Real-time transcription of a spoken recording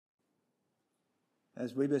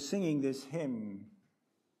As we were singing this hymn,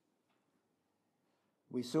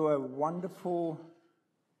 we saw a wonderful,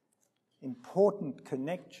 important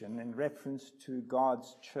connection in reference to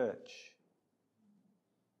God's church,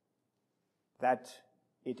 that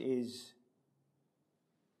it is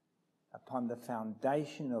upon the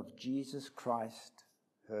foundation of Jesus Christ,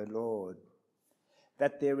 her Lord,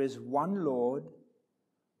 that there is one Lord,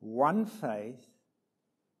 one faith,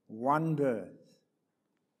 one birth,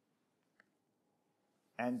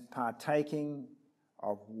 and partaking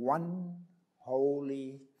of one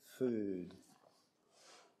holy food.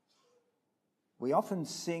 We often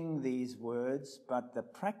sing these words, but the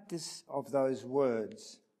practice of those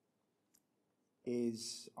words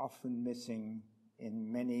is often missing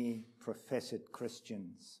in many professed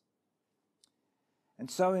Christians.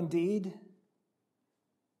 And so indeed,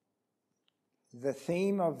 the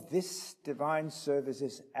theme of this divine service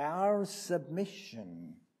is our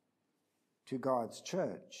submission to God's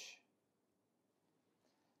church.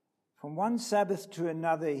 From one Sabbath to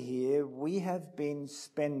another here, we have been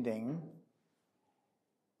spending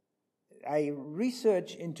a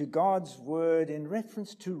research into God's word in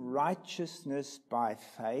reference to righteousness by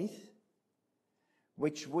faith,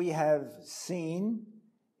 which we have seen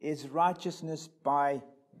is righteousness by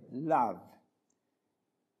love.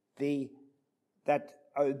 That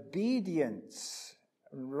obedience,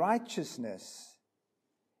 righteousness,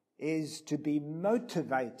 is to be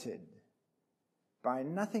motivated by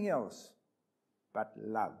nothing else but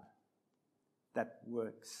love that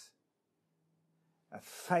works. A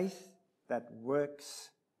faith that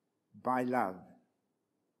works by love.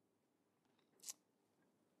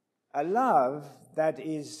 A love that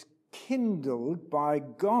is kindled by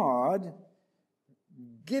God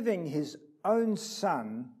giving his own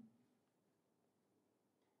Son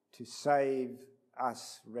to save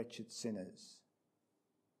us wretched sinners.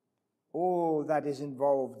 All that is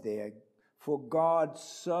involved there. For God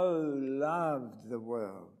so loved the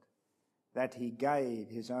world that he gave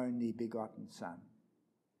his only begotten Son,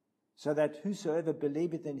 so that whosoever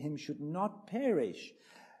believeth in him should not perish.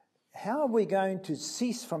 How are we going to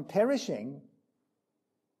cease from perishing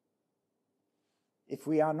if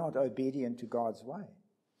we are not obedient to God's way?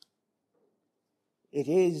 It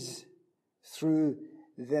is through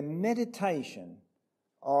the meditation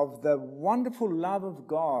of the wonderful love of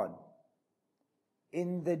God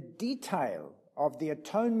in the detail of the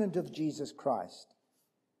atonement of Jesus Christ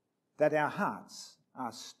that our hearts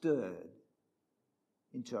are stirred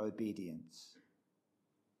into obedience.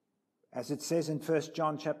 As it says in 1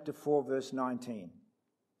 John chapter 4 verse 19,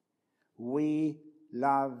 we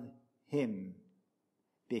love him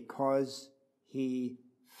because he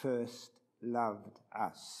first loved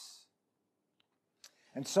us.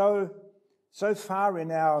 And so far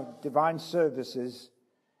in our divine services,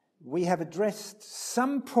 we have addressed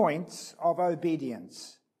some points of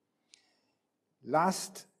obedience.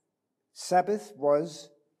 Last Sabbath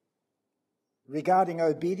was regarding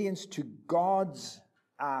obedience to God's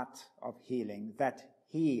art of healing that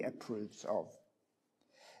he approves of.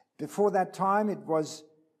 Before that time, it was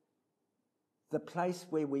the place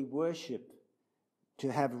where we worship,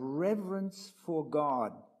 to have reverence for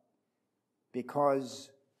God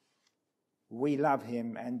because we love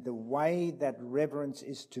him, and the way that reverence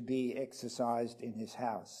is to be exercised in his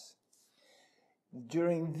house.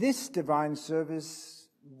 During this divine service,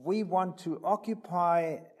 we want to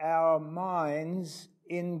occupy our minds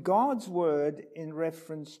in God's word in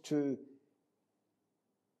reference to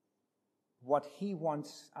what he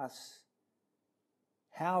wants us,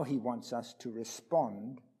 how he wants us to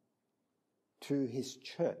respond to his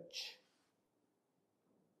church.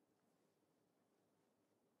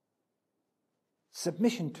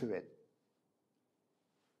 Submission to it.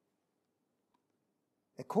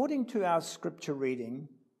 According to our scripture reading,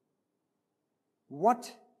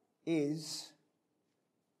 what is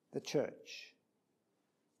the church?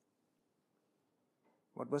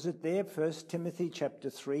 What was it there? 1 Timothy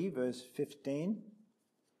chapter 3, verse 15.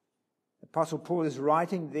 Apostle Paul is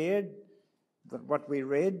writing there that what we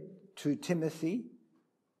read to Timothy,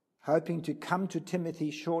 hoping to come to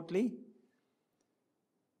Timothy shortly.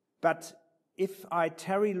 But if I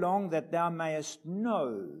tarry long, that thou mayest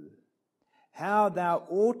know how thou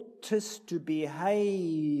oughtest to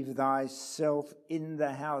behave thyself in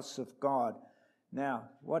the house of God. Now,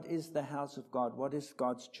 what is the house of God? What is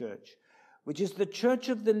God's church? Which is the church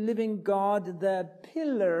of the living God, the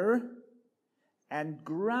pillar and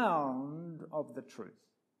ground of the truth.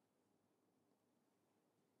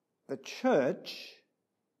 The church,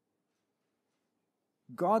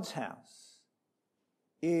 God's house,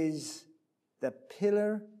 is the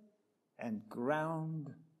pillar and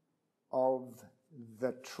ground of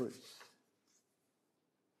the truth.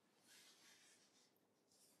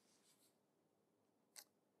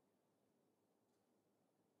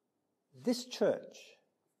 This church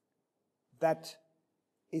that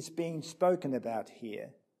is being spoken about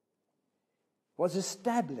here was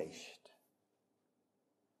established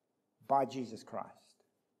by Jesus Christ,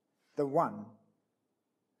 the one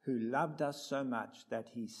who loved us so much that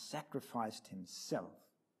he sacrificed himself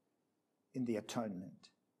in the atonement.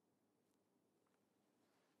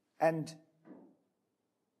 And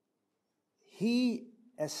he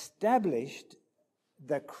established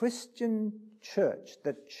the Christian church,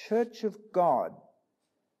 the church of God,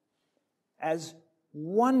 as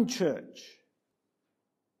one church.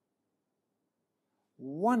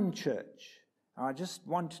 One church. I just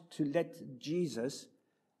want to let Jesus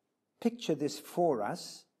picture this for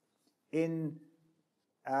us in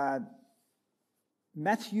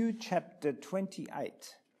Matthew chapter 28,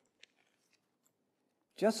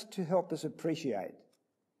 just to help us appreciate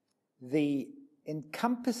the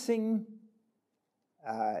encompassing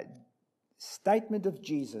statement of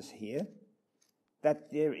Jesus here,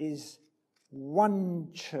 that there is one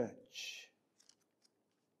church,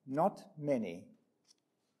 not many.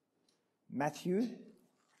 Matthew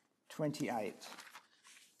 28.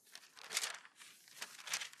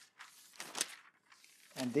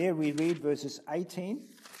 And there we read verses 18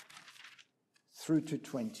 through to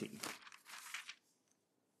 20.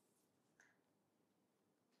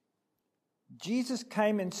 Jesus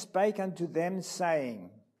came and spake unto them,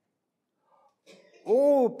 saying,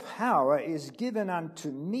 All power is given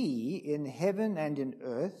unto me in heaven and in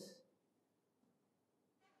earth.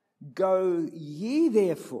 Go ye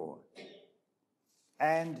therefore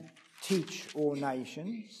and teach all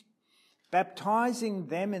nations, baptizing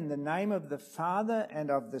them in the name of the Father and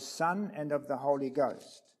of the Son and of the Holy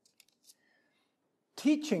Ghost,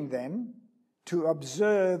 teaching them to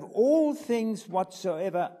observe all things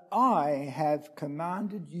whatsoever I have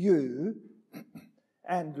commanded you,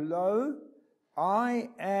 and lo, I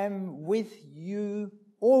am with you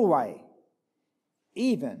always,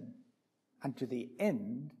 even unto the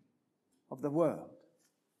end of the world.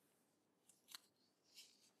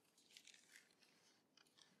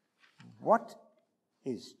 What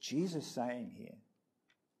is Jesus saying here?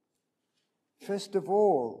 First of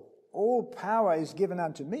all power is given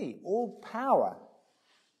unto me. All power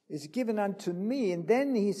is given unto me. And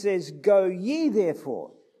then he says, Go ye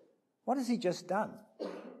therefore. What has he just done?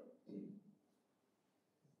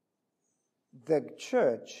 The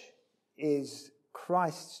church is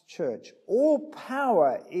Christ's church. All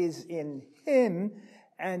power is in him.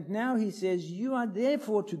 And now he says, you are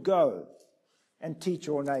therefore to go and teach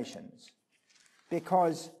all nations.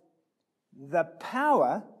 Because the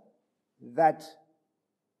power that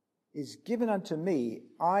is given unto me,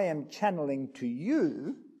 I am channeling to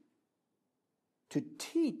you to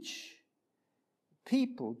teach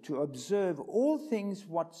people to observe all things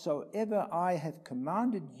whatsoever I have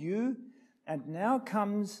commanded you. And now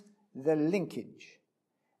comes the linkage.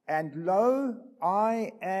 And lo,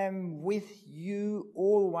 I am with you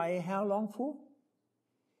always. How long for?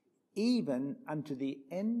 Even unto the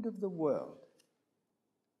end of the world.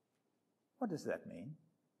 What does that mean?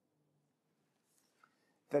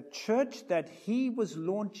 The church that he was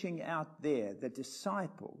launching out there, the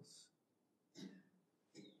disciples,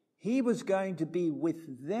 he was going to be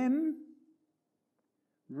with them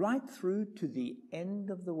right through to the end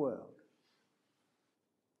of the world.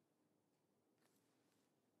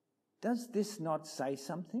 Does this not say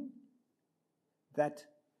something? That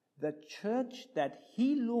the church that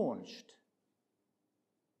he launched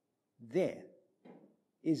there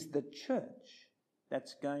is the church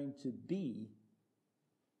that's going to be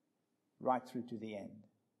right through to the end.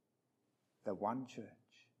 The one church.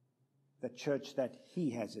 The church that he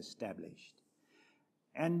has established.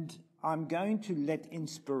 And I'm going to let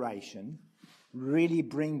inspiration really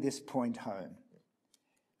bring this point home.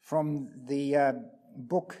 From the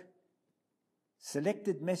book,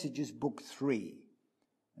 Selected Messages, Book 3.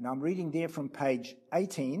 And I'm reading there from page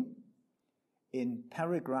 18 in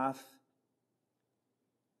paragraph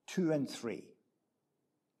 2 and 3.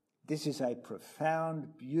 This is a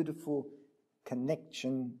profound, beautiful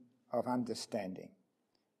connection of understanding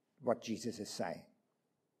what Jesus is saying.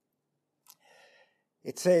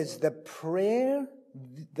 It says, the prayer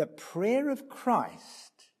of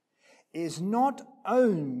Christ is not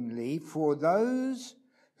only for those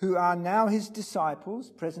who are now his disciples,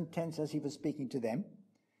 present tense as he was speaking to them,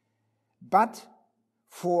 but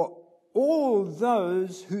for all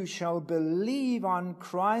those who shall believe on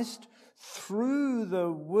Christ through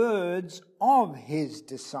the words of his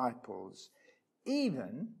disciples,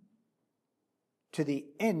 even to the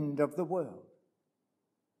end of the world.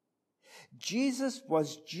 Jesus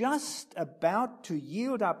was just about to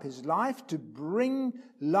yield up his life to bring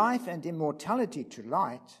life and immortality to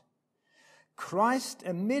light. Christ,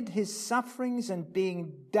 amid his sufferings and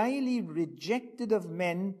being daily rejected of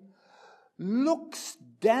men, looks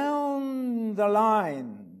down the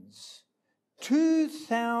lines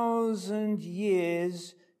 2,000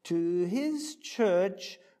 years to his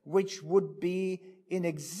church, which would be in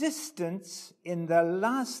existence in the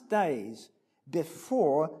last days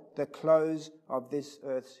before the close of this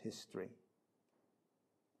earth's history.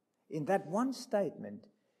 In that one statement,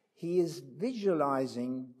 he is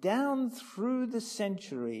visualizing down through the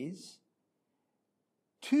centuries,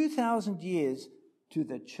 2,000 years to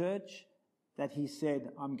the church that he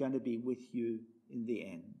said, I'm going to be with you in the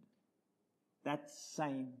end. That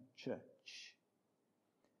same church.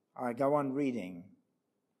 I go on reading.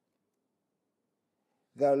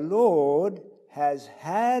 The Lord has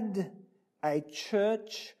had a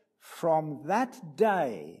church from that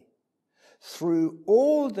day through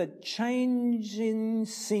all the changing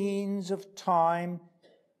scenes of time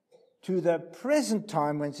to the present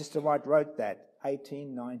time when Sister White wrote that,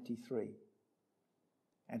 1893.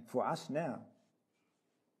 And for us now,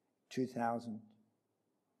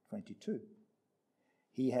 2022.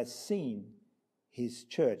 He has seen his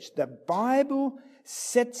church. The Bible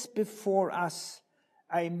sets before us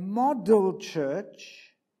a model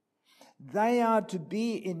church. They are to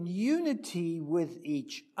be in unity with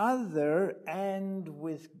each other and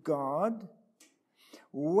with God.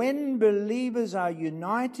 When believers are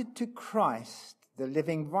united to Christ, the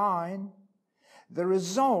living vine, the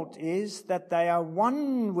result is that they are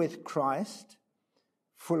one with Christ,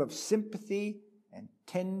 full of sympathy and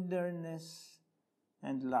tenderness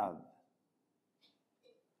and love.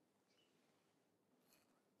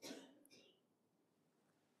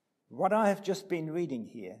 What I have just been reading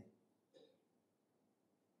here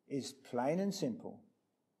is plain and simple.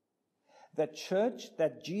 The church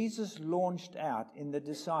that Jesus launched out in the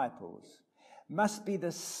disciples must be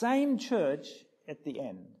the same church at the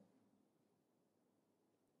end.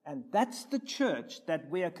 And that's the church that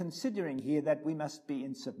we are considering here that we must be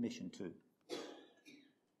in submission to.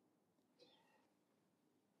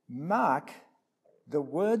 Mark the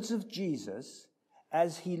words of Jesus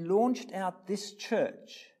as he launched out this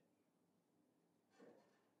church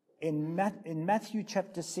in Matthew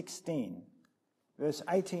chapter 16, verse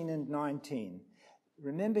 18 and 19.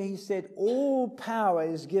 Remember, he said, all power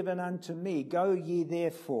is given unto me. Go ye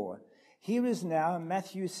therefore. Here is now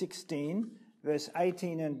Matthew 16, verse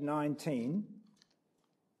 18 and 19,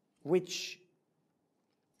 which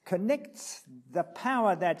connects the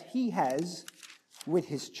power that he has with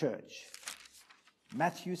his church.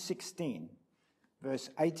 Matthew 16,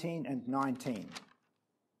 verse 18 and 19.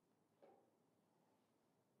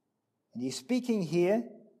 And he's speaking here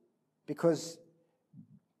because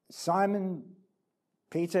Simon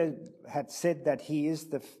Peter had said that he is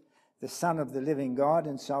the Son of the living God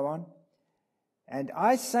and so on. And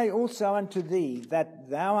I say also unto thee that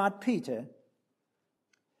thou art Peter,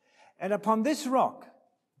 and upon this rock,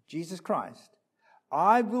 Jesus Christ,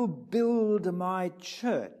 I will build my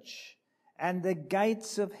church, and the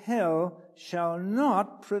gates of hell shall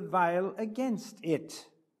not prevail against it.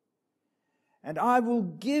 And I will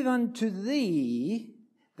give unto thee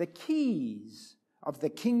the keys of the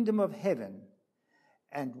kingdom of heaven,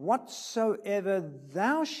 and whatsoever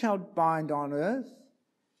thou shalt bind on earth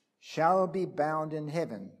shall be bound in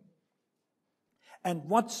heaven, and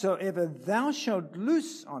whatsoever thou shalt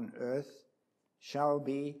loose on earth shall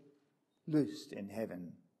be loosed in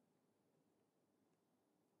heaven.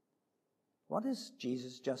 What has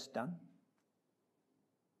Jesus just done?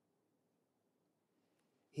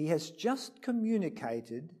 He has just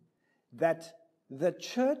communicated that the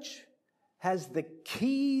church has the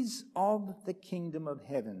keys of the kingdom of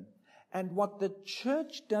heaven. And what the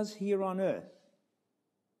church does here on earth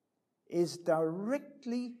is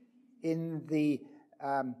directly in the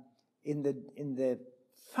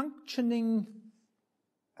functioning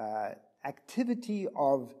activity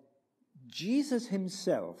of Jesus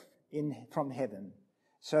himself from heaven,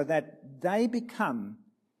 so that they become,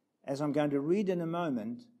 as I'm going to read in a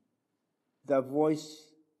moment, the voice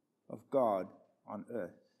of God on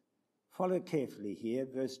earth. Follow carefully here,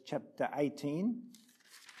 chapter 18,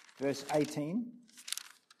 verse 18.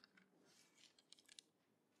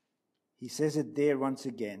 He says it there once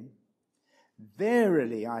again.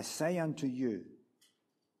 Verily I say unto you,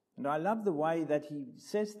 and I love the way that he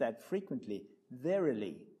says that frequently,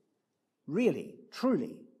 verily, really,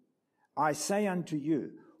 truly, I say unto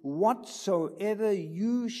you, whatsoever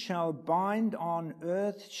you shall bind on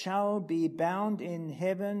earth shall be bound in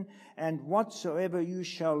heaven, and whatsoever you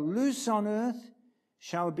shall loose on earth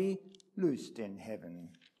shall be loosed in heaven.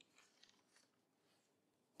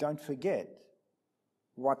 Don't forget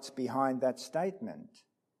what's behind that statement.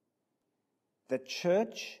 The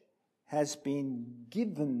church has been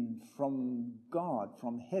given from God,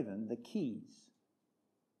 from heaven, the keys.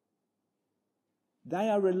 They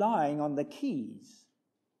are relying on the keys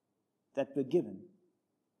that were given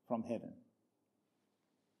from heaven.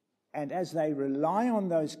 And as they rely on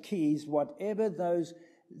those keys, whatever those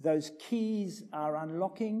keys are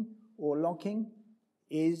unlocking or locking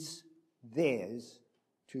is theirs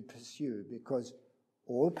to pursue, because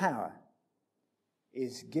all power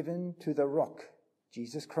is given to the rock,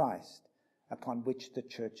 Jesus Christ, upon which the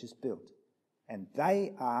church is built. And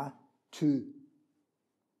they are to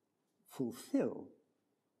fulfill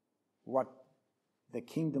what the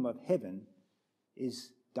kingdom of heaven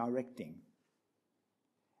is directing.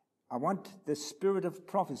 I want the spirit of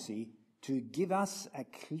prophecy to give us a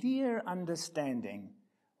clear understanding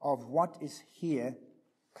of what is here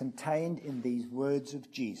contained in these words of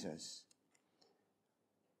Jesus.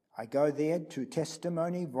 I go there to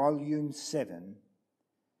Testimony, Volume 7,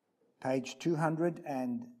 page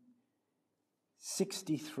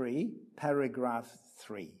 263, paragraph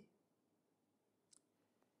 3.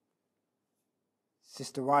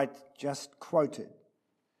 Sister White just quoted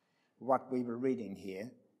what we were reading here.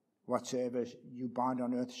 Whatsoever you bind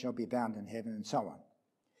on earth shall be bound in heaven, and so on.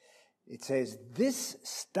 It says, this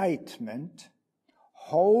statement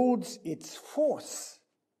holds its force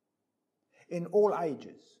in all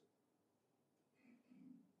ages.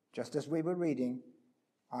 Just as we were reading,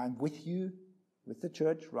 I'm with you, with the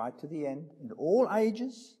church, right to the end, in all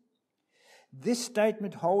ages. This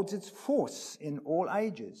statement holds its force in all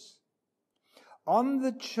ages. On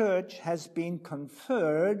the church has been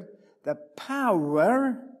conferred the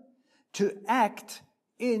power to act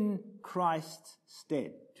in Christ's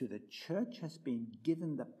stead. To the church has been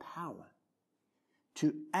given the power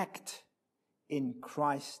to act in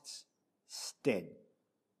Christ's stead.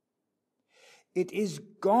 It is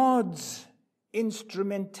God's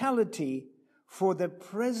instrumentality for the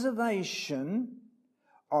preservation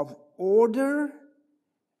of order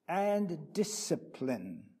and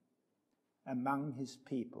discipline among his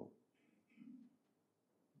people.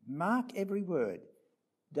 Mark every word.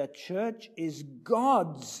 The church is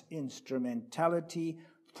God's instrumentality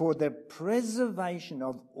for the preservation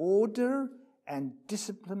of order and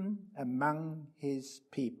discipline among his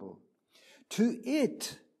people. To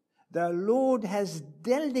it, the Lord has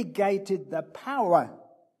delegated the power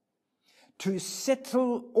to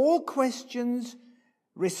settle all questions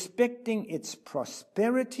respecting its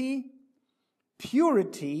prosperity,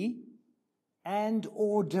 purity, and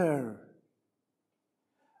order.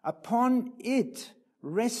 Upon it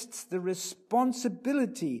rests the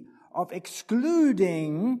responsibility of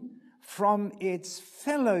excluding from its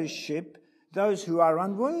fellowship those who are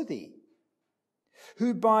unworthy,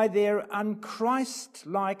 who by their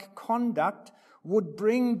un-Christlike conduct would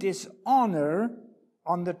bring dishonor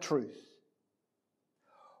on the truth.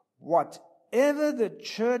 Whatever the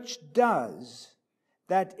church does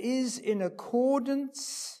that is in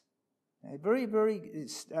accordance, a very, very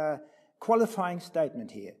qualifying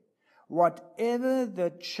statement here. Whatever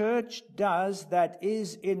the church does that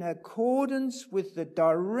is in accordance with the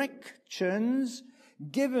directions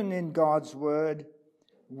given in God's word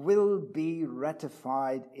will be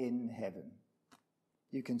ratified in heaven.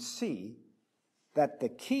 You can see that the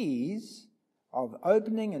keys of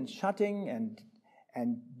opening and shutting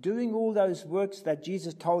and doing all those works that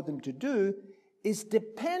Jesus told them to do is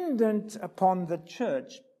dependent upon the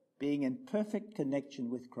church being in perfect connection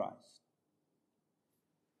with Christ.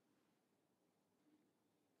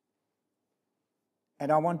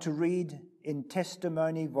 And I want to read in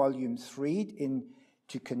Testimony Volume 3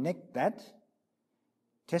 to connect that.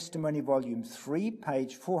 Testimony Volume 3,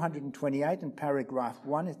 page 428 and paragraph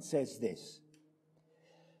 1, it says this.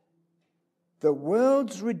 The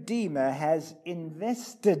world's Redeemer has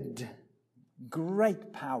invested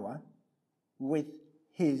great power with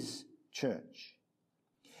his church.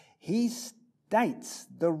 He states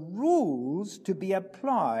the rules to be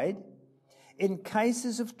applied in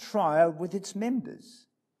cases of trial with its members.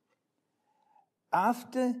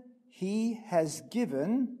 After he has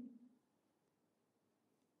given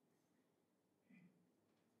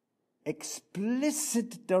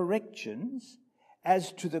explicit directions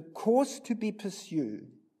as to the course to be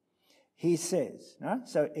pursued, he says,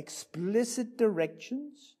 so explicit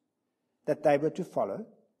directions that they were to follow.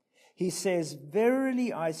 He says,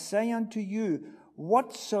 verily I say unto you,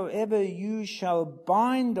 whatsoever you shall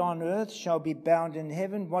bind on earth shall be bound in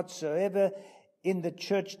heaven. Whatsoever in the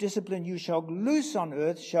church discipline you shall loose on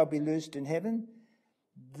earth shall be loosed in heaven.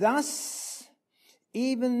 Thus,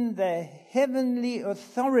 even the heavenly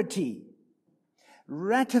authority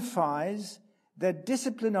ratifies the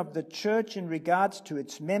discipline of the church in regards to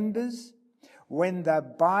its members when the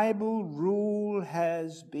Bible rule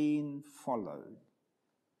has been followed.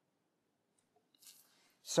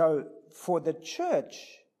 So, for the church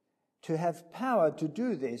to have power to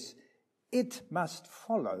do this, it must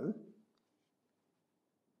follow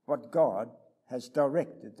what God has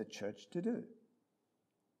directed the church to do.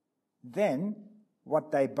 Then,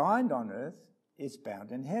 what they bind on earth is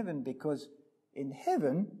bound in heaven, because in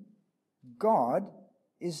heaven, God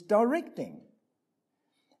is directing.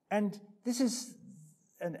 And this is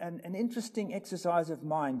an interesting exercise of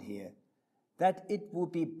mind here, that it will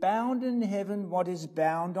be bound in heaven what is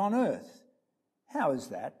bound on earth. How is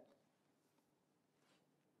that?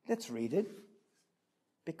 Let's read it.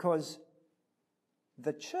 Because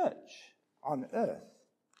the church on earth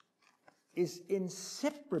is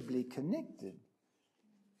inseparably connected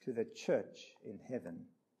to the church in heaven.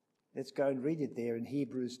 Let's go and read it there in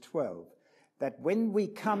Hebrews 12. That when we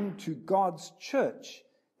come to God's church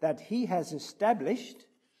that he has established,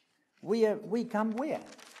 we come where?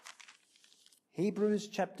 Hebrews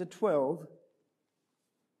chapter 12,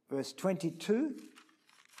 verse 22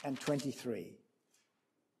 and 23.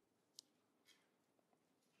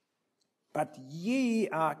 But ye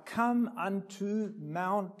are come unto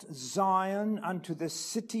Mount Zion, unto the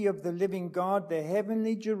city of the living God, the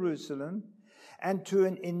heavenly Jerusalem, and to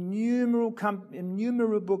an innumerable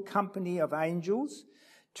company of angels,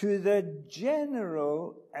 to the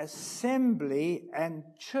general assembly and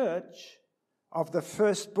church of the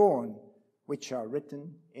firstborn, which are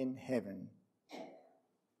written in heaven.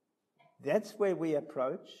 That's where we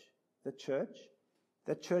approach the church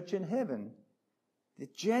in heaven. The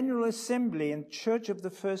general assembly and church of the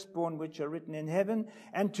firstborn, which are written in heaven,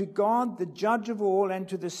 and to God, the judge of all, and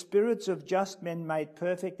to the spirits of just men made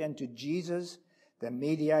perfect, and to Jesus, the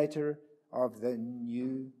mediator of the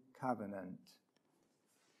new covenant.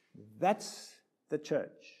 That's the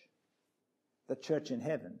church in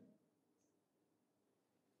heaven,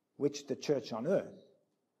 which the church on earth,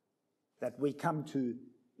 that we come to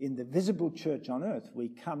in the visible church on earth, we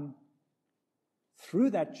come through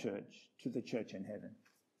that church to the church in heaven.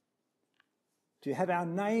 To have our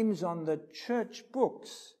names on the church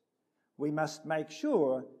books, we must make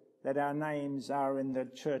sure that our names are in the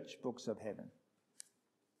church books of heaven.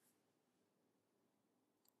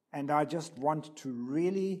 And I just want to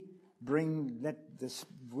really let this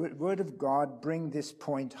word of God bring this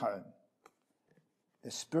point home.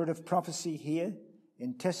 The Spirit of Prophecy here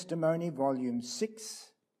in Testimony, volume 6,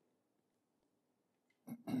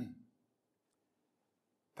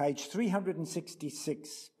 page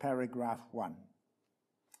 366, paragraph 1.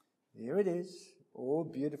 There it is, all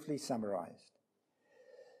beautifully summarized.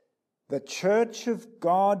 The church of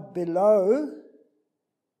God below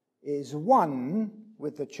is one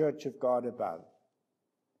with the church of God above.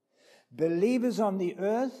 Believers on the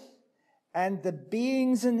earth and the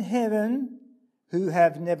beings in heaven who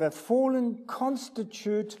have never fallen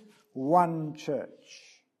constitute one church.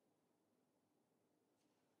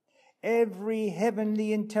 Every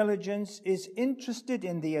heavenly intelligence is interested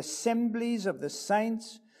in the assemblies of the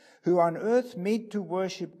saints who on earth meet to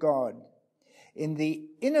worship God. In the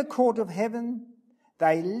inner court of heaven,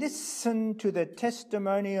 they listen to the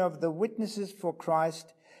testimony of the witnesses for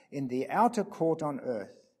Christ in the outer court on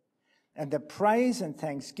earth. And the praise and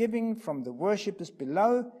thanksgiving from the worshippers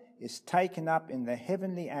below is taken up in the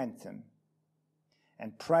heavenly anthem.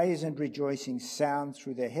 And praise and rejoicing sound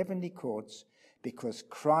through the heavenly courts, because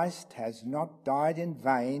Christ has not died in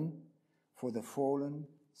vain for the fallen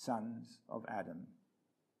sons of Adam.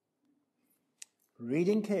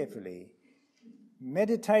 Reading carefully,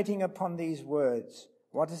 meditating upon these words,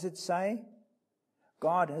 what does it say?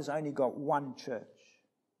 God has only got one church.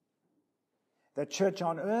 The church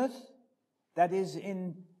on earth that is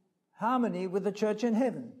in harmony with the church in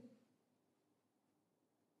heaven.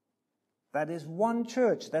 That is one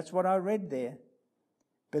church. That's what I read there.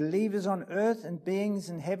 Believers on earth and beings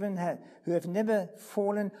in heaven who have never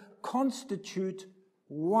fallen constitute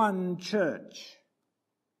one church.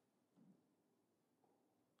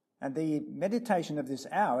 And the meditation of this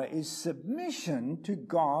hour is submission to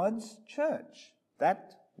God's church,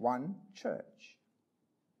 that one church.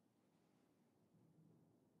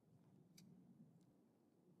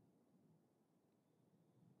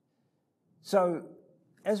 So,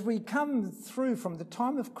 as we come through from the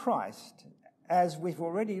time of Christ, as we've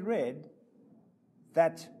already read,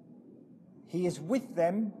 that he is with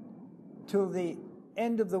them till the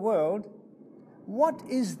end of the world, what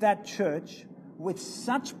is that church with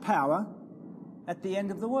such power at the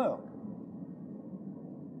end of the world?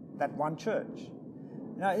 That one church.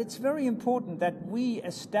 Now, it's very important that we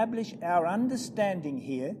establish our understanding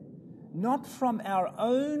here, not from our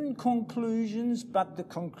own conclusions, but the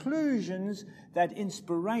conclusions that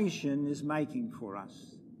inspiration is making for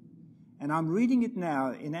us. And I'm reading it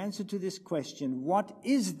now in answer to this question: what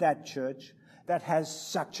is that church that has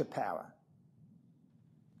such a power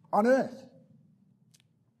on earth?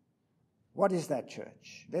 What is that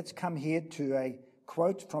church? Let's come here to a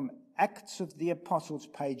quote from Acts of the Apostles,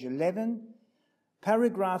 page 11,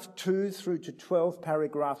 paragraph 2 through to 12,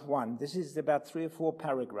 paragraph 1. This is about 3 or 4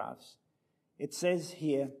 paragraphs. It says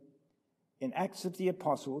here in Acts of the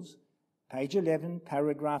Apostles, page 11,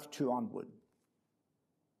 paragraph 2 onward.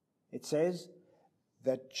 It says,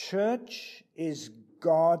 "The church is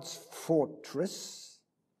God's fortress,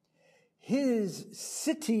 his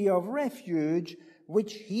city of refuge,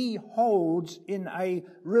 which he holds in a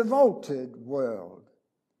revolted world.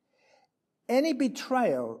 Any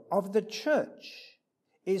betrayal of the church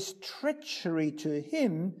is treachery to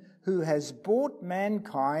him who has bought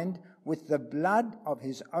mankind with the blood of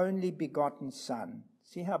his only begotten Son."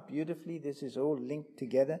 See how beautifully this is all linked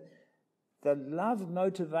together? The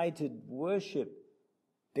love-motivated worship,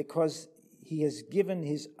 because he has given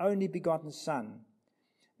his only begotten Son.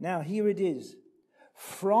 Now here it is.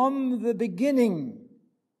 From the beginning.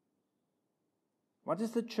 What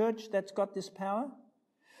is the church that's got this power?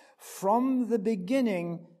 From the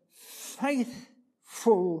beginning, faithful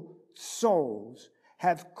souls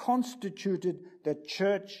have constituted the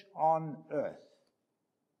church on earth.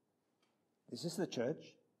 This is the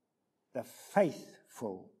church, the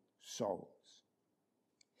faithful souls.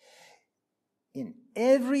 In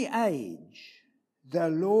every age, the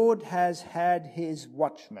Lord has had his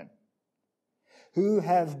watchmen, who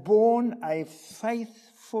have borne a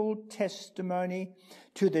faithful testimony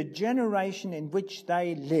to the generation in which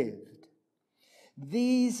they lived.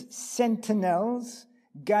 These sentinels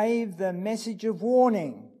gave the message of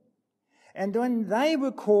warning, and when they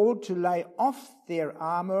were called to lay off their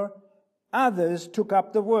armor, others took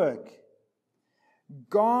up the work.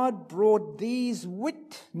 God brought these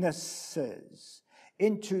witnesses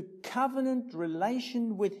into covenant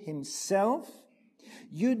relation with himself,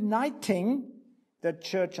 uniting the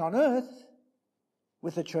church on earth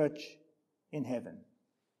with the church in heaven.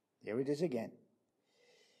 There it is again.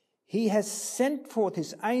 He has sent forth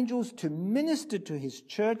his angels to minister to his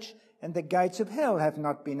church, and the gates of hell have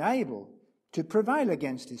not been able to prevail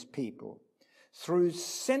against his people. Through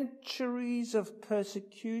centuries of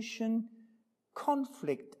persecution,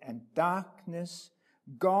 conflict, and darkness,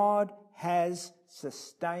 God has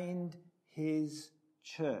sustained his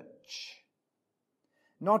church.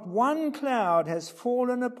 Not one cloud has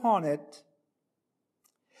fallen upon it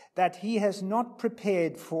that he has not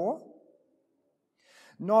prepared for.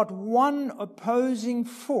 Not one opposing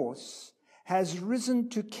force has risen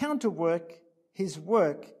to counterwork his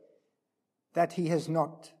work that he has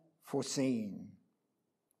not foreseen.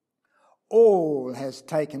 All has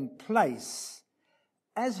taken place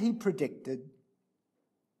as he predicted.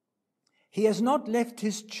 He has not left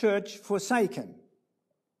his church forsaken,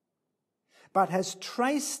 but has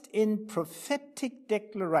traced in prophetic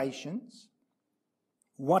declarations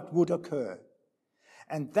what would occur,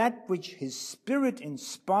 and that which his Spirit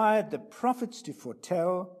inspired the prophets to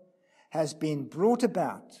foretell has been brought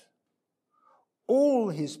about. All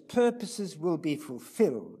his purposes will be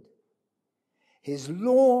fulfilled. His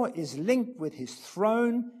law is linked with his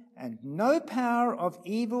throne, and no power of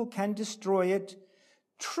evil can destroy it.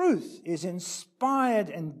 Truth is inspired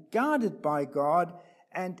and guarded by God,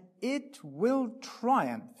 and it will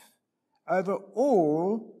triumph over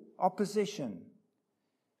all opposition.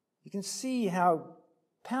 You can see how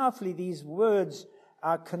powerfully these words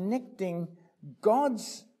are connecting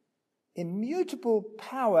God's immutable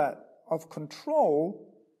power of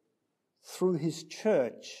control through his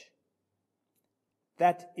church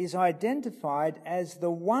that is identified as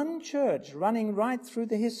the one church running right through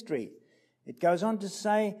the history. It goes on to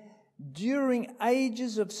say, during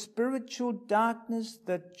ages of spiritual darkness,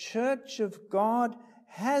 the church of God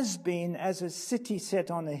has been as a city set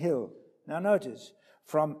on a hill. Now notice,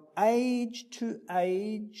 from age to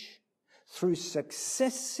age, through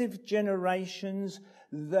successive generations,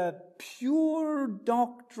 the pure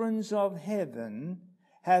doctrines of heaven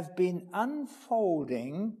have been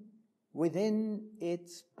unfolding within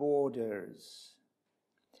its borders.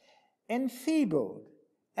 Enfeebled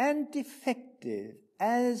and defective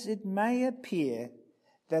as it may appear,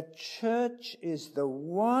 that church is the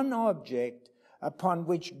one object upon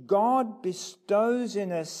which God bestows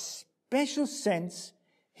in a special sense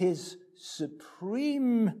his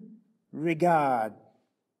supreme regard.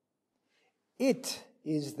 It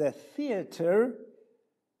is the theatre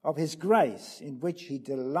of his grace in which he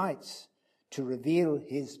delights to reveal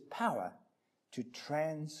his power to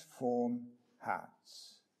transform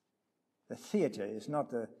hearts. The theatre is not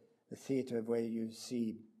the theatre where you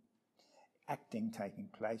see acting taking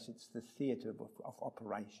place. It's the theatre of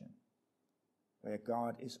operation, where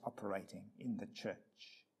God is operating in the church.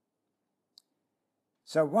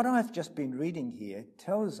 So what I've just been reading here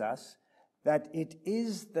tells us that it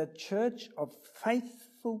is the church of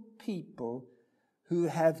faithful people who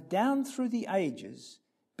have down through the ages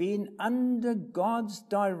been under God's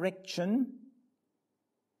direction,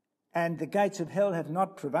 and the gates of hell have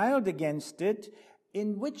not prevailed against it,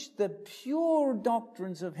 in which the pure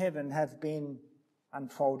doctrines of heaven have been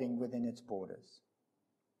unfolding within its borders.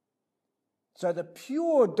 So the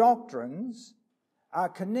pure doctrines are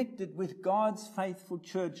connected with God's faithful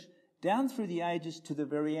church down through the ages to the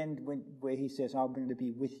very end, where he says, I'm going to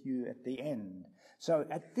be with you at the end. So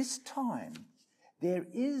at this time, there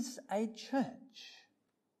is a church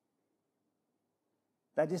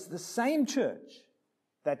that is the same church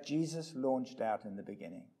that Jesus launched out in the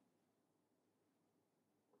beginning.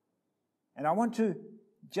 And I want to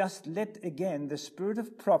just let again the spirit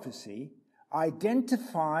of prophecy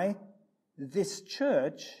identify this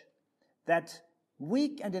church that,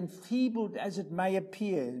 weak and enfeebled as it may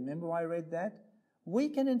appear. Remember I read that?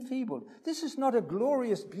 Weak and enfeebled. This is not a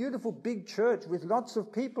glorious, beautiful, big church with lots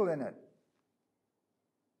of people in it.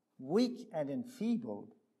 Weak and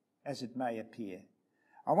enfeebled as it may appear.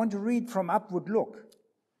 I want to read from Upward Look,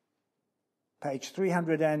 page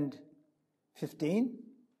 315.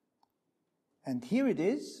 And here it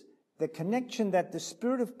is, the connection that the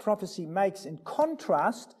spirit of prophecy makes in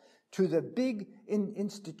contrast to the big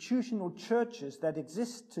institutional churches that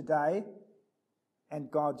exist today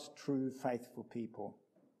and God's true faithful people,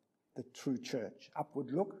 the true church.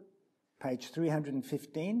 Upward Look, page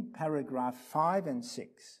 315, paragraph 5 and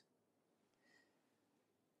 6.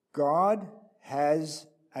 God has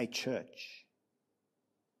a church.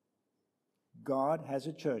 God has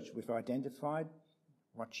a church. We've identified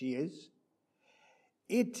what she is.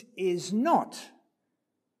 It is not.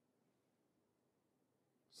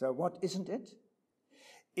 So what isn't it?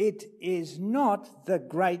 It is not the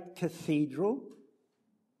great cathedral.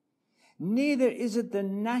 Neither is it the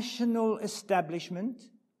national establishment.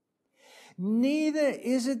 Neither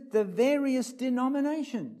is it the various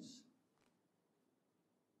denominations.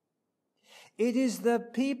 It is the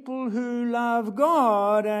people who love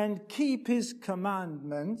God and keep his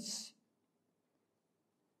commandments,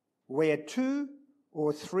 where 2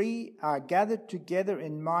 or 3 are gathered together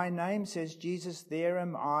in my name, says Jesus, there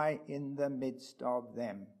am I in the midst of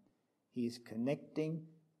them. He is connecting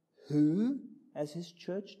who as his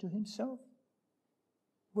church to himself?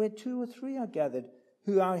 Where 2 or 3 are gathered,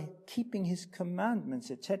 who are keeping his commandments,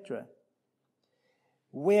 etc.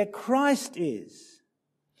 Where Christ is,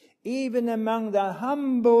 even among the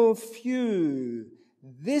humble few,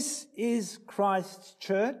 this is Christ's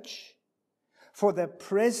church. For the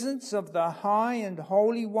presence of the high and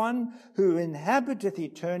holy one who inhabiteth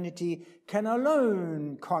eternity can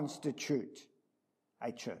alone constitute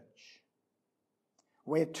a church.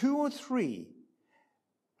 Where 2 or 3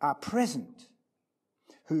 are present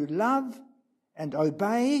who love and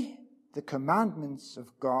obey the commandments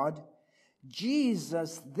of God,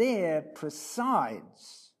 Jesus there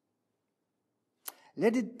presides.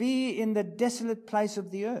 Let it be in the desolate place of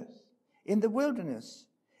the earth, in the wilderness,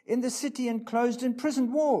 in the city enclosed in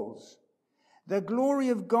prison walls. The glory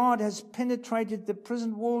of God has penetrated the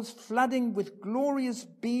prison walls, flooding with glorious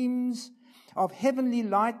beams of heavenly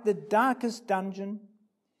light the darkest dungeon.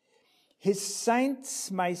 His saints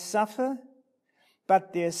may suffer,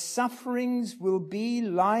 but their sufferings will be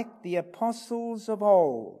like the apostles of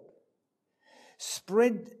old.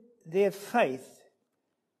 Spread their faith.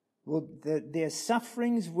 Their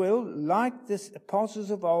sufferings will, like the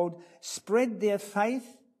apostles of old, spread their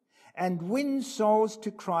faith and win souls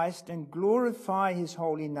to Christ and glorify his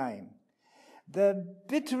holy name. The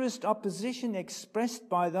bitterest opposition expressed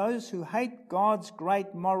by those who hate God's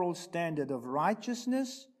great moral standard of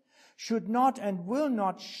righteousness should not and will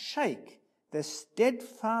not shake the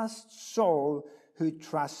steadfast soul who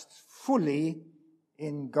trusts fully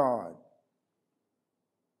in God.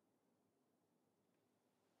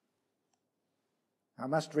 I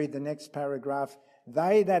must read the next paragraph.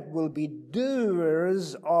 They that will be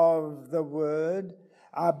doers of the word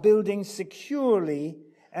are building securely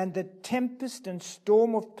and the tempest and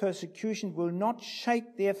storm of persecution will not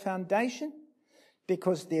shake their foundation,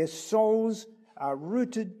 because their souls are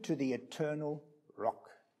rooted to the eternal rock.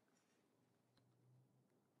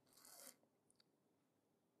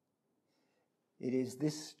 It is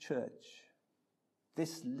this church,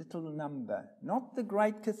 this little number, not the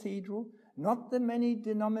great cathedral, not the many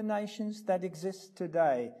denominations that exist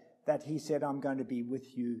today, that he said, I'm going to be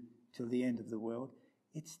with you till the end of the world.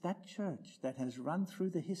 It's that church that has run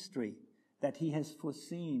through the history, that he has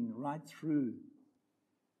foreseen right through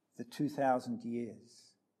the 2,000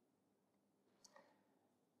 years.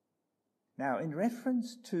 Now, in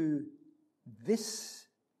reference to this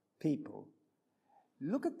people,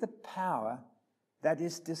 look at the power that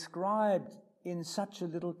is described in such a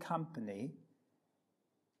little company,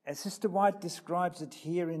 as Sister White describes it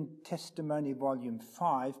here in Testimony Volume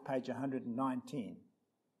 5, page 119,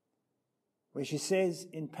 where she says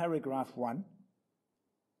in paragraph 1,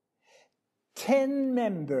 10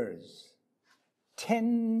 members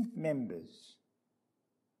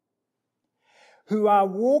who are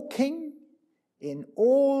walking in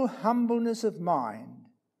all humbleness of mind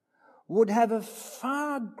would have a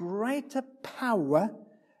far greater power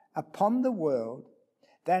upon the world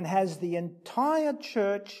than has the entire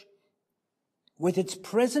church with its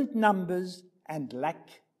present numbers and lack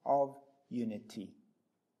of unity.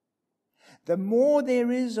 The more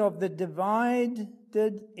there is of the divided,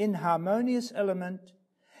 inharmonious element,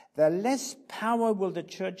 the less power will the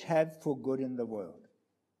church have for good in the world.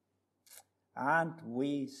 Aren't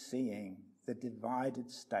we seeing the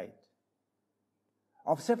divided state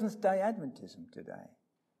of Seventh-day Adventism today?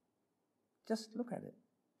 Just look at it.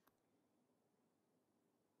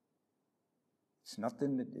 It's not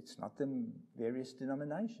the various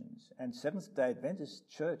denominations. And Seventh-day Adventist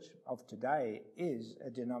Church of today is a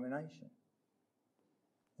denomination.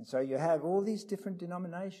 And so you have all these different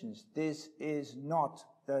denominations. This is not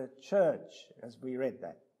the church, as we read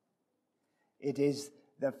that. It is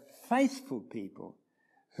the faithful people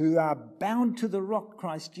who are bound to the rock,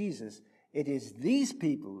 Christ Jesus. It is these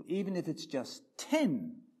people, even if it's just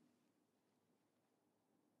 10,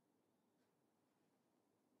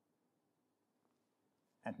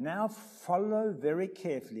 and now follow very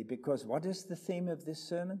carefully, because what is the theme of this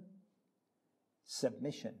sermon?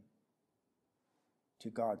 Submission to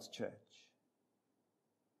God's church.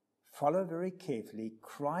 Follow very carefully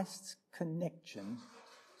Christ's connection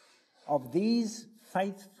of these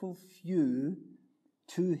faithful few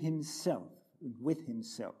to himself, with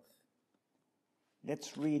himself.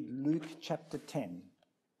 Let's read Luke chapter 10.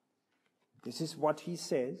 This is what he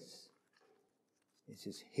says. This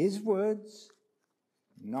is his words,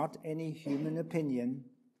 not any human opinion.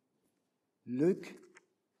 Luke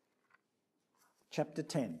chapter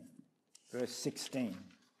 10, verse 16.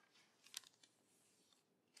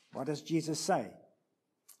 What does Jesus say?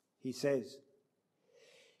 He says,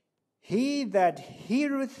 "He that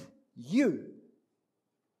heareth you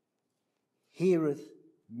heareth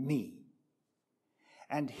me.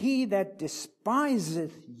 And he that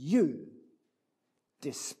despiseth you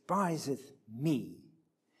despiseth me.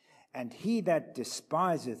 And he that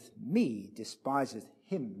despiseth me despiseth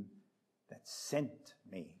him that sent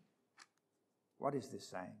me." What is this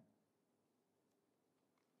saying?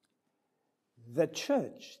 The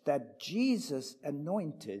church that Jesus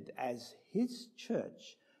anointed as his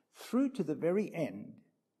church through to the very end,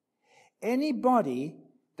 anybody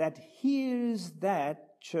that hears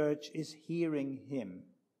that church is hearing him.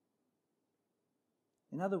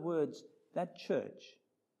 In other words, that church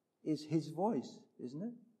is his voice, isn't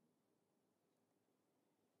it?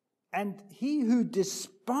 And he who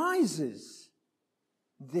despises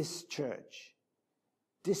this church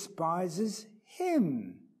despises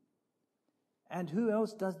him. And who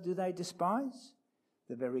else do they despise?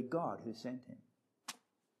 The very God who sent him.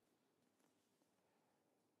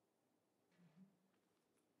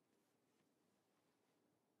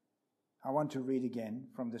 I want to read again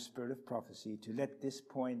from the Spirit of Prophecy to let this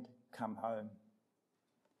point come home.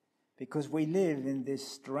 Because we live in this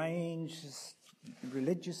strange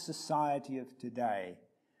religious society of today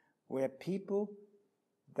where people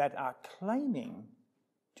that are claiming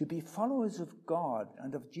to be followers of God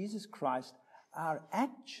and of Jesus Christ are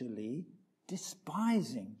actually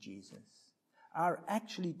despising Jesus, are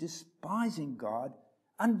actually despising God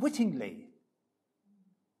unwittingly.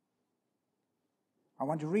 I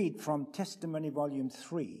want to read from Testimony Volume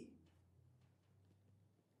 3,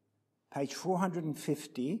 page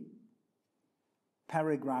 450,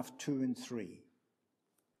 paragraph 2 and 3.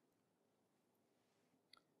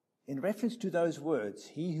 In reference to those words,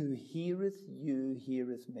 "He who heareth you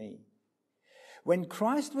heareth me." When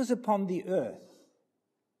Christ was upon the earth,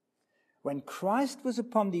 When Christ was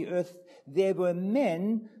upon the earth, there were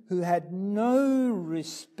men who had no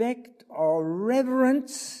respect or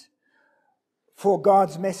reverence for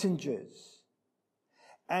God's messengers,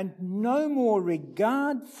 and no more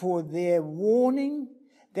regard for their warning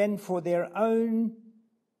than for their own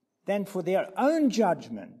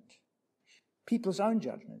judgment, people's own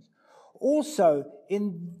judgments. Also,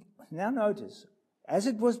 now notice, as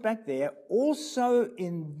it was back there, also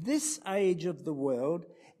in this age of the world,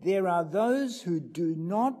 there are those who do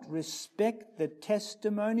not respect the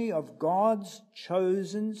testimony of God's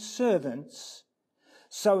chosen servants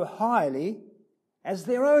so highly as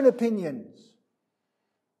their own opinions.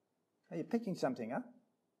 Are you picking something up?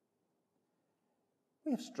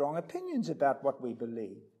 We have strong opinions about what we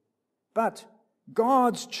believe. But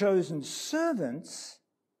God's chosen servants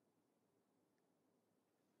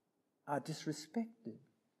are disrespected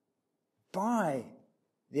by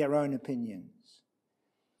their own opinions.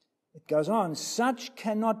 It goes on, such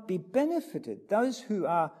cannot be benefited. Those who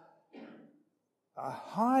are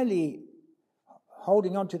highly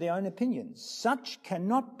holding on to their own opinions, such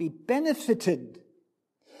cannot be benefited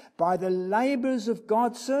by the labors of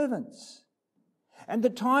God's servants. And the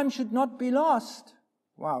time should not be lost.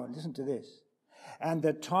 Wow, listen to this. And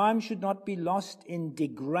the time should not be lost in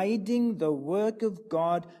degrading the work of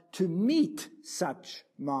God to meet such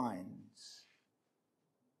minds.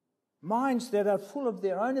 Minds that are full of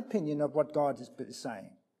their own opinion of what God is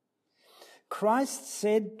saying. Christ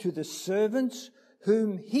said to the servants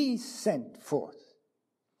whom he sent forth,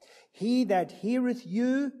 he that heareth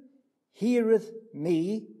you, heareth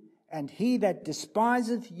me, and he that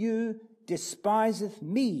despiseth you, despiseth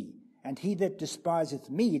me, and he that despiseth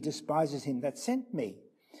me, despises him that sent me.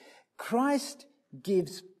 Christ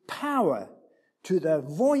gives power to the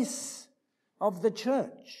voice of the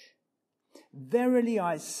church. Verily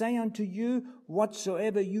I say unto you,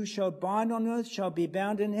 whatsoever you shall bind on earth shall be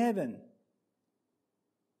bound in heaven.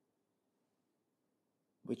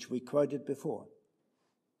 Which we quoted before.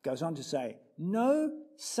 Goes on to say, no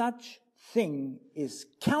such thing is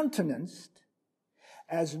countenanced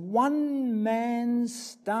as one man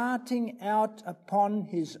starting out upon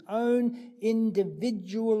his own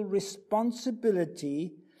individual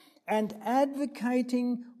responsibility and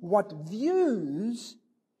advocating what views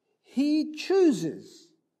he chooses,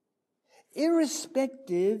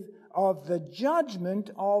 irrespective of the judgment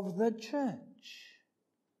of the church.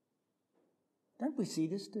 Don't we see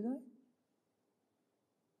this today?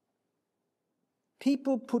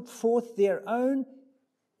 People put forth their own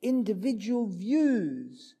individual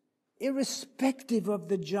views, irrespective of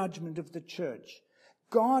the judgment of the church.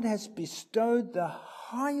 God has bestowed the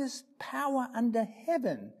highest power under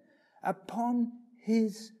heaven upon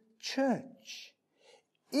his church.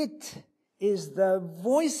 It is the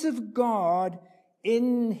voice of God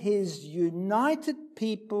in his united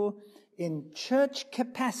people in church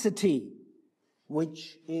capacity,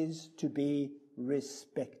 which is to be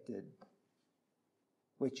respected.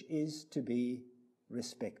 Which is to be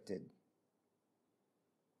respected.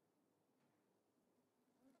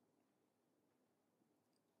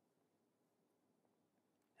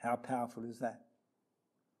 How powerful is that?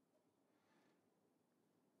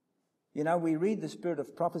 You know, we read the spirit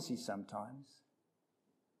of prophecy sometimes,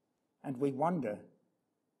 and we wonder,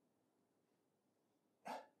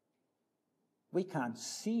 we can't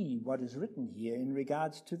see what is written here in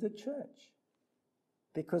regards to the church,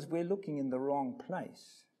 because we're looking in the wrong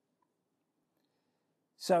place.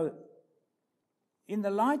 So, in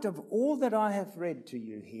the light of all that I have read to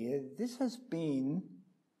you here, this has been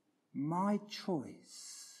my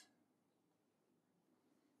choice.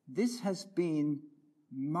 This has been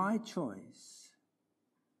my choice.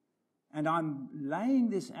 And I'm laying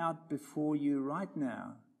this out before you right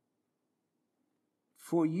now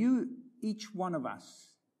for you, each one of us,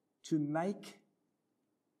 to make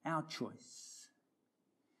our choice.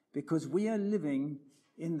 Because we are living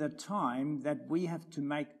in the time that we have to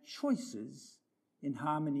make choices in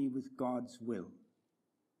harmony with God's will.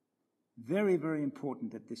 Very, very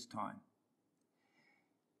important at this time.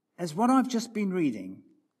 As what I've just been reading,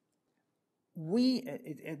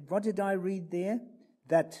 what did I read there?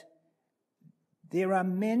 That there are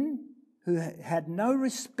men who had no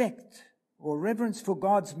respect or reverence for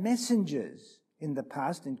God's messengers in the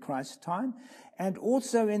past, in Christ's time, and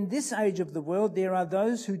also in this age of the world, there are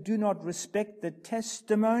those who do not respect the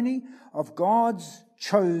testimony of God's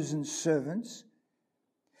chosen servants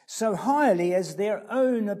so highly as their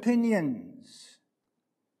own opinions.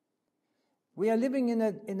 We are living in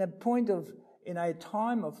a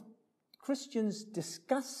time of Christians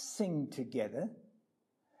discussing together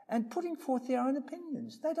and putting forth their own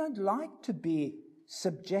opinions. They don't like to be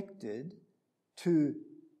subjected to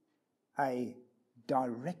a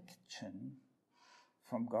direction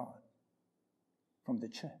from God, from the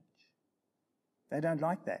church. They don't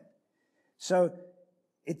like that. So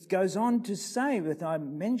it goes on to say, that I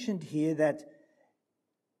mentioned here, that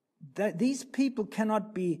these people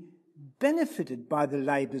cannot be benefited by the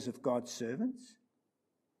labors of God's servants,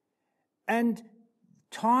 and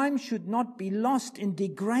time should not be lost in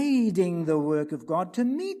degrading the work of God to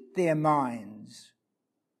meet their minds.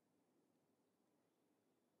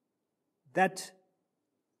 That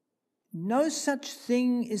no such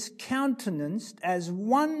thing is countenanced as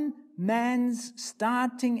one man's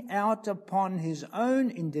starting out upon his own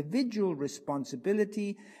individual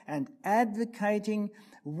responsibility and advocating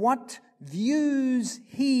what views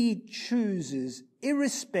he chooses,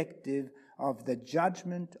 irrespective of the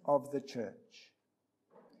judgment of the church.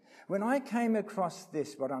 When I came across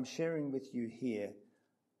this, what I'm sharing with you here,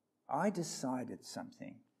 I decided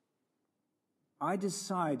something. I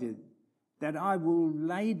decided that I will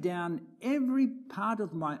lay down every part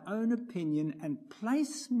of my own opinion and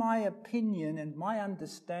place my opinion and my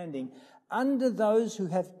understanding under those who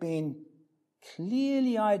have been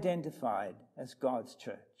clearly identified as God's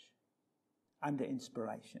church, under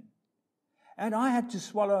inspiration. And I had to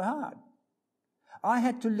swallow hard. I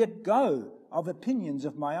had to let go of opinions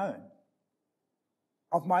of my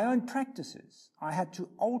own practices. I had to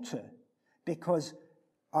alter, because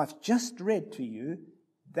I've just read to you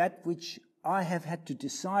that which I have had to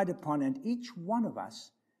decide upon, and each one of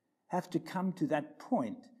us have to come to that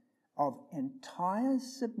point of entire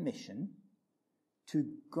submission to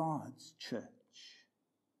God's church.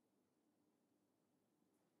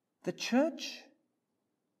 The church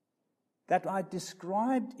that I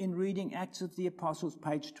described in reading Acts of the Apostles,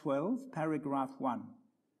 page 12, paragraph 1.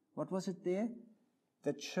 What was it there?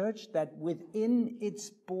 The church that within its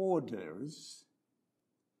borders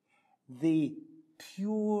the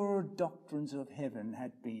pure doctrines of heaven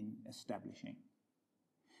had been establishing.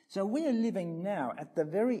 So we are living now at the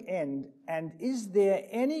very end, and is there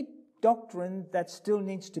any doctrine that still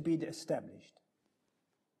needs to be established?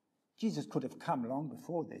 Jesus could have come long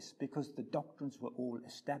before this, because the doctrines were all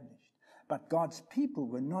established. But God's people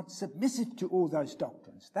were not submissive to all those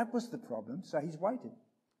doctrines. That was the problem, so he's waited.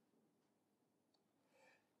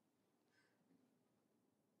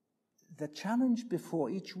 The challenge before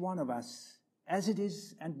each one of us, as it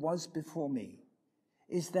is and was before me,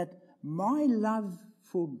 is that my love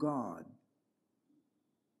for God,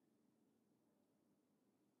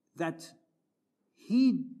 that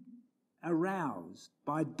he aroused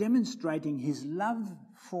by demonstrating his love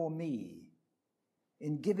for me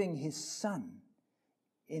in giving his Son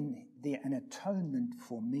in an atonement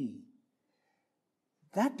for me,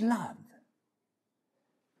 that love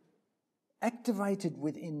activated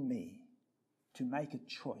within me to make a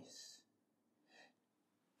choice,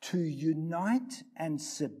 to unite and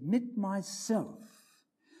submit myself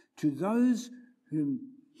to those whom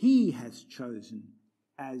he has chosen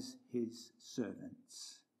as his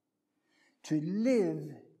servants, to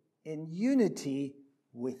live in unity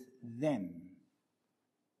with them.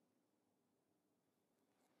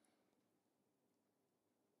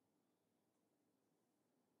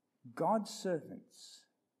 God's servants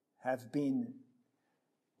have been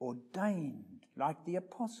ordained, like the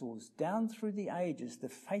apostles, down through the ages, the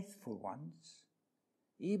faithful ones,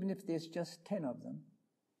 even if there's just 10 of them.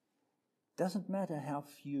 Doesn't matter how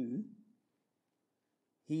few.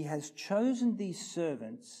 He has chosen these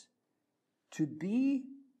servants to be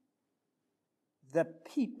the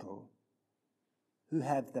people who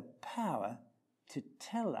have the power to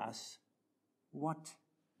tell us what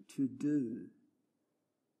to do.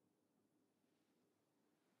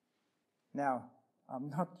 Now, I'm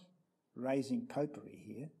not raising popery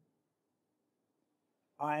here.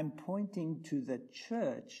 I am pointing to the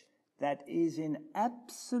church that is in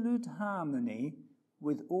absolute harmony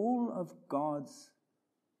with all of God's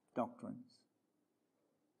doctrines.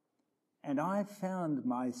 And I found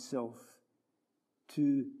myself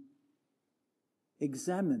to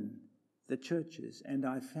examine the churches, and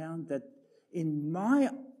I found that in my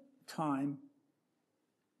time,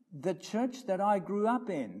 the church that I grew up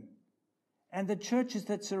in, and the churches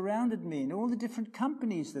that surrounded me, and all the different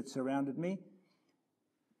companies that surrounded me,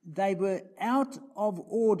 they were out of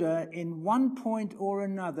order in one point or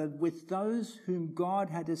another with those whom God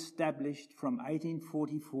had established from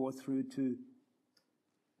 1844 through to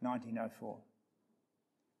 1904.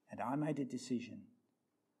 And I made a decision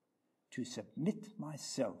to submit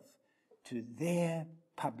myself to their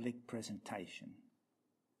public presentation.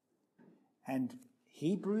 And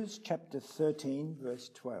Hebrews chapter 13, verse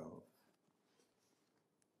 12.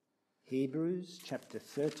 Hebrews chapter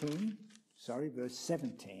verse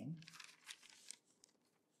 17.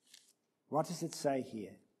 What does it say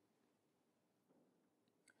here?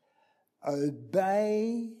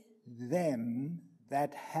 Obey them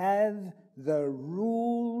that have the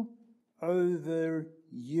rule over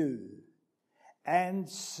you, and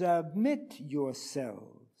submit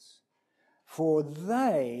yourselves, for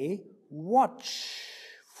they watch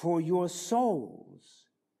for your souls,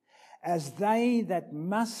 as they that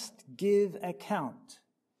must give account,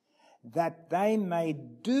 that they may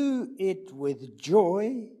do it with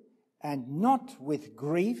joy and not with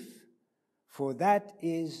grief, for that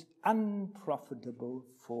is unprofitable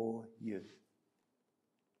for you.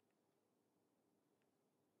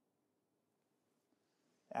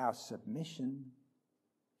 Our submission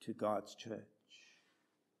to God's church.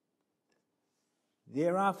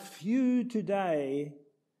 There are few today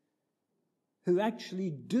who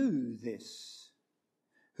actually do this,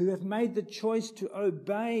 who have made the choice to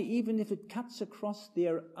obey, even if it cuts across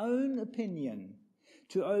their own opinion,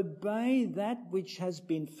 to obey that which has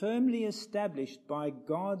been firmly established by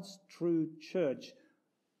God's true church,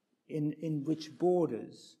 in which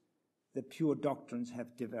borders the pure doctrines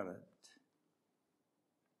have developed.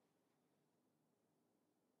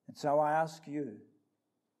 And so I ask you,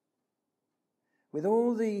 with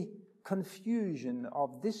all the confusion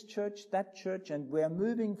of this church, that church, and we're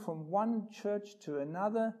moving from one church to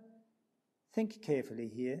another, think carefully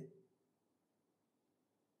here.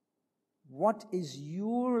 What is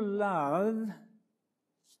your love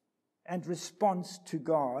and response to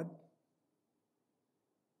God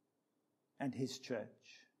and His church?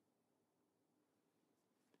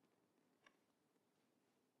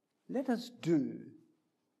 Let us do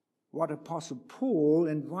what Apostle Paul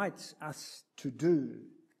invites us to do.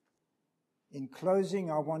 In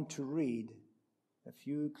closing, I want to read a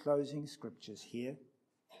few closing scriptures here.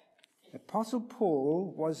 Apostle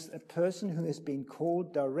Paul was a person who has been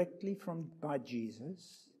called directly by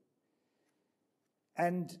Jesus.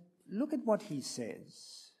 And look at what he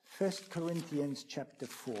says. 1 Corinthians chapter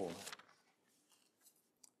 4,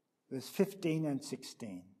 verse 15 and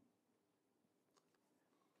 16.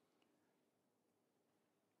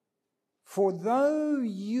 For though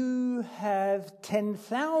you have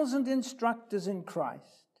 10,000 instructors in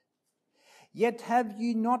Christ, yet have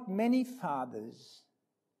you not many fathers.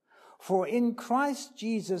 For in Christ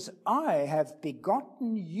Jesus I have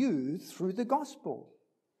begotten you through the gospel.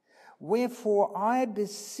 Wherefore I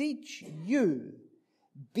beseech you,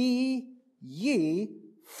 be ye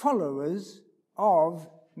followers of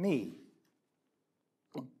me.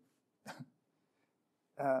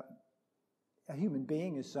 A human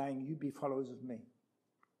being is saying, you be followers of me.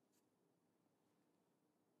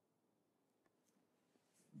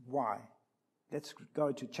 Why? Let's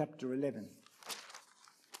go to chapter 11.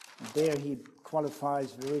 And there he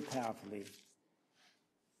qualifies very powerfully.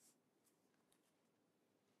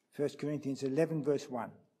 1 Corinthians 11 verse 1.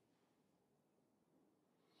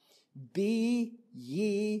 Be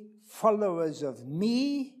ye followers of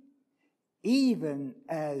me, even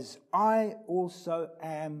as I also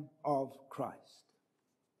am of Christ.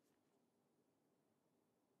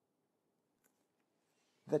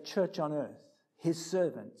 The church on earth, his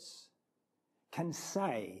servants, can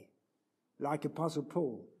say, like Apostle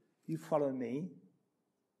Paul, you follow me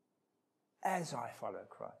as I follow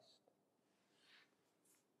Christ.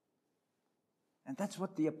 And that's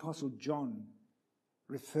what the Apostle John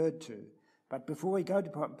referred to. But before we go to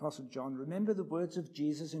Apostle John, remember the words of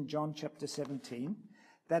Jesus in John chapter 17,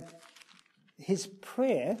 that his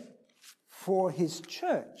prayer for his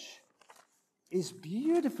church is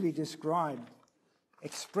beautifully described,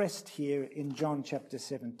 expressed here in John chapter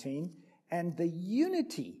 17, and the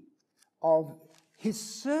unity of his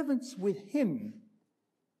servants with him.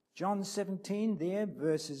 John 17 there,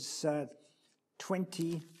 verses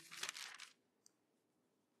 20.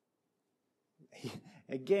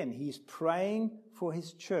 Again, he's praying for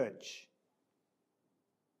his church.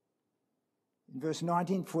 In verse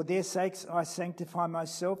 19, for their sakes I sanctify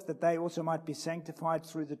myself, that they also might be sanctified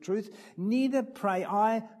through the truth. Neither pray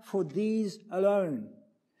I for these alone,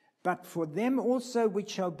 but for them also which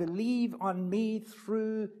shall believe on me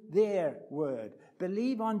through their word.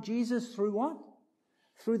 Believe on Jesus through what?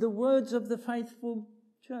 Through the words of the faithful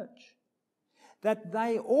church. That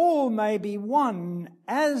they all may be one,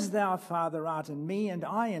 as thou, Father, art in me, and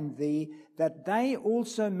I in thee, that they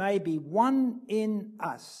also may be one in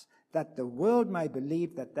us, that the world may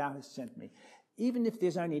believe that thou hast sent me. Even if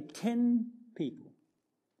there's only 10 people,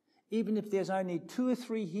 even if there's only 2 or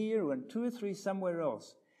 3 here and 2 or 3 somewhere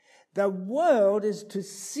else, the world is to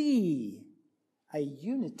see a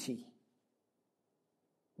unity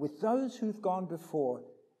with those who've gone before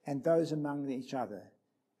and those among each other,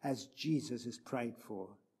 as Jesus is prayed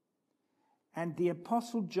for. And the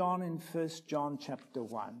Apostle John in 1 John chapter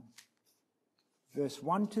 1, verse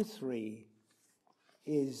 1 to 3,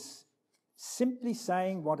 is simply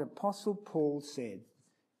saying what Apostle Paul said,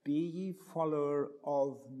 "Be ye follower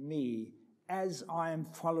of me, as I am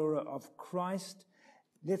follower of Christ."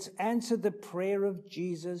 Let's answer the prayer of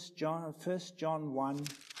Jesus, 1 John 1,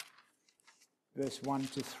 verse 1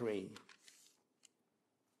 to 3.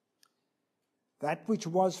 "That which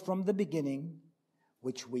was from the beginning,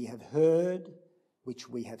 which we have heard, which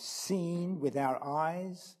we have seen with our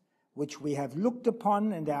eyes, which we have looked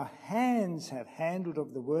upon, and our hands have handled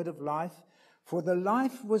of the word of life. For the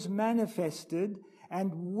life was manifested,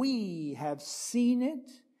 and we have seen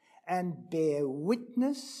it, and bear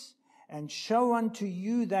witness, and show unto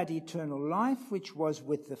you that eternal life which was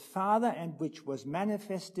with the Father, and which was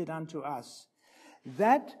manifested unto us.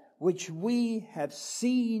 That which we have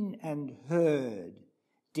seen and heard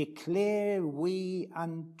declare we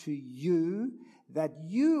unto you, that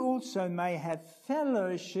you also may have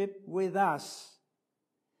fellowship with us.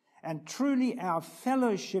 And truly our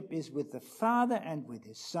fellowship is with the Father and with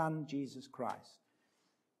his Son, Jesus Christ."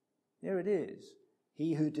 There it is.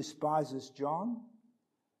 He who despises John,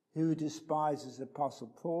 who despises Apostle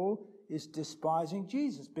Paul, is despising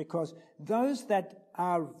Jesus, because those that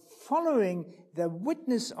are following the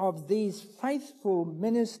witness of these faithful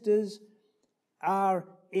ministers are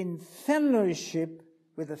in fellowship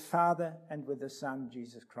with the Father and with the Son,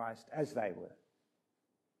 Jesus Christ, as they were.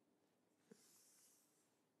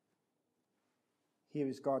 Here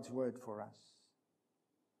is God's word for us.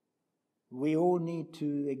 We all need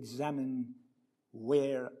to examine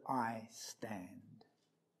where I stand.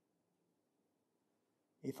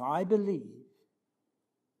 If I believe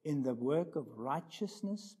in the work of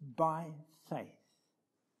righteousness by faith,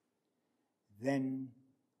 then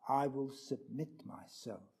I will submit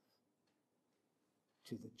myself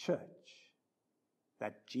to the church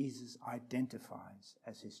that Jesus identifies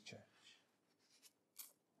as his church.